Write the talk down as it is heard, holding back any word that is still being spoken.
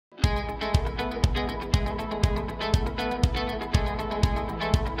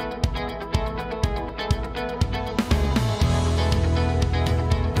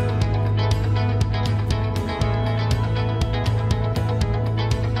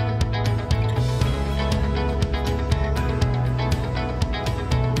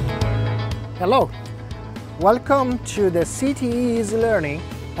Hello, welcome to the CTE Easy Learning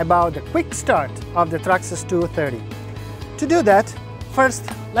about the quick start of the TRACCESS 230. To do that, first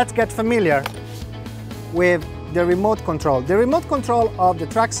let's get familiar with the remote control. The remote control of the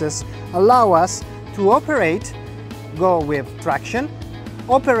TRACCESS allow us to operate, go with traction,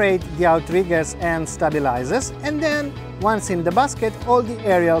 operate the outriggers and stabilizers, and then once in the basket, all the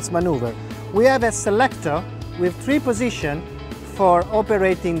aerials maneuver. We have a selector with 3 positions for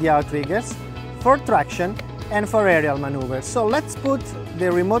operating the outriggers, for traction and for aerial maneuver. So let's put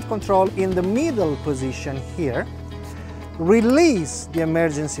the remote control in the middle position here, release the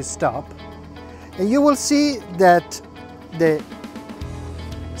emergency stop, and you will see that the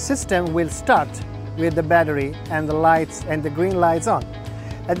system will start with the battery and the lights and the green lights on.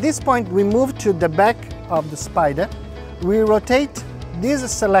 At this point we move to the back of the spider, we rotate this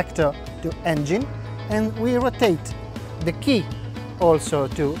selector to engine, and we rotate the key also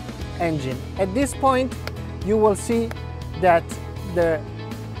to engine. At this point you will see that the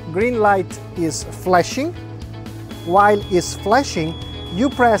green light is flashing. While it's flashing, you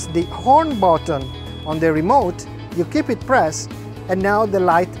press the horn button on the remote, you keep it pressed, and now the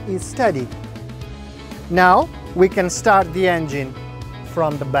light is steady. Now we can start the engine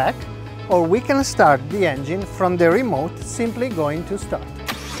from the back, or we can start the engine from the remote, simply going to start.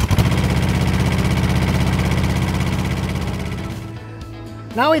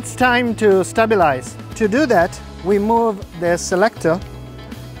 Now it's time to stabilize. To do that, we move the selector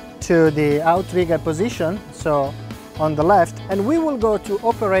to the outrigger position, so on the left, and we will go to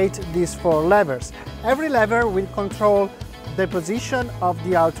operate these 4 levers. Every lever will control the position of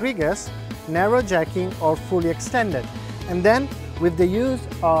the outriggers, narrow jacking or fully extended. And then with the use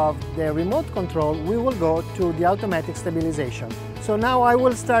of the remote control, we will go to the automatic stabilization. So now I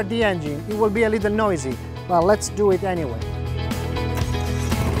will start the engine. It will be a little noisy, but let's do it anyway.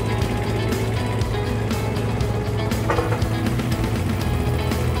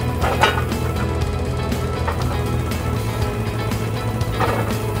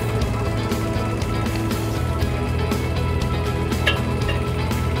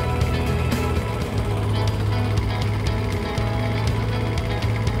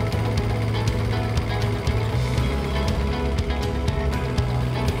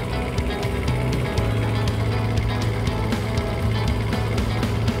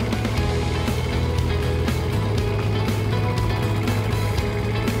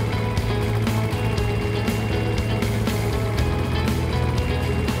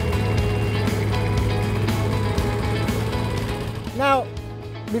 Now,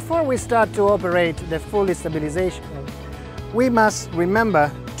 before we start to operate the full stabilization, we must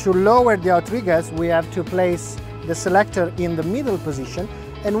remember to lower the outriggers. We have to place the selector in the middle position,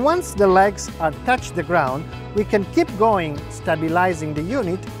 and once the legs are touch the ground, we can keep going stabilizing the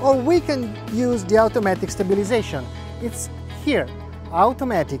unit, or we can use the automatic stabilization. It's here,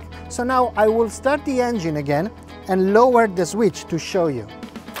 automatic. So now I will start the engine again and lower the switch to show you.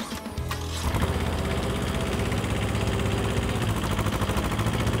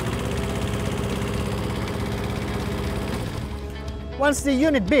 Once the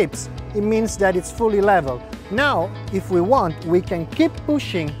unit beeps, it means that it's fully level. Now, if we want, we can keep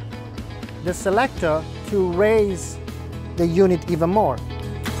pushing the selector to raise the unit even more.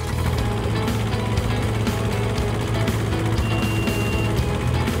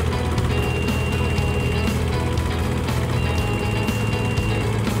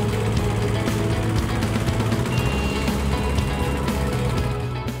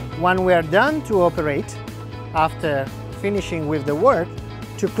 When we are done to operate, after finishing with the work,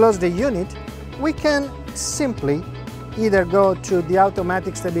 to close the unit, we can simply either go to the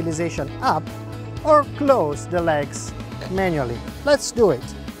automatic stabilization up or close the legs manually. Let's do it.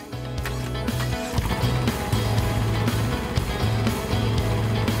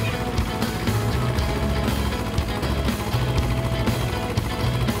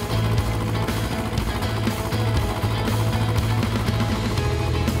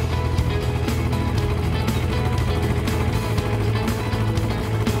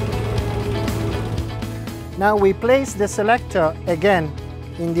 Now we place the selector again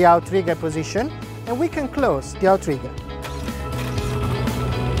in the outrigger position, and we can close the outrigger.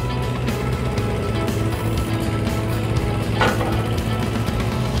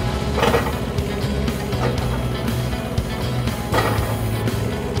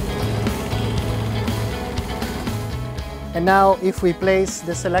 And now if we place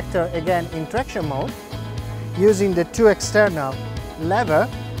the selector again in traction mode, using the 2 external levers,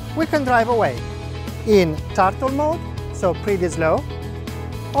 we can drive away in turtle mode, so pretty slow,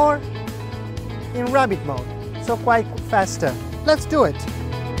 or in rabbit mode, so quite faster. Let's do it.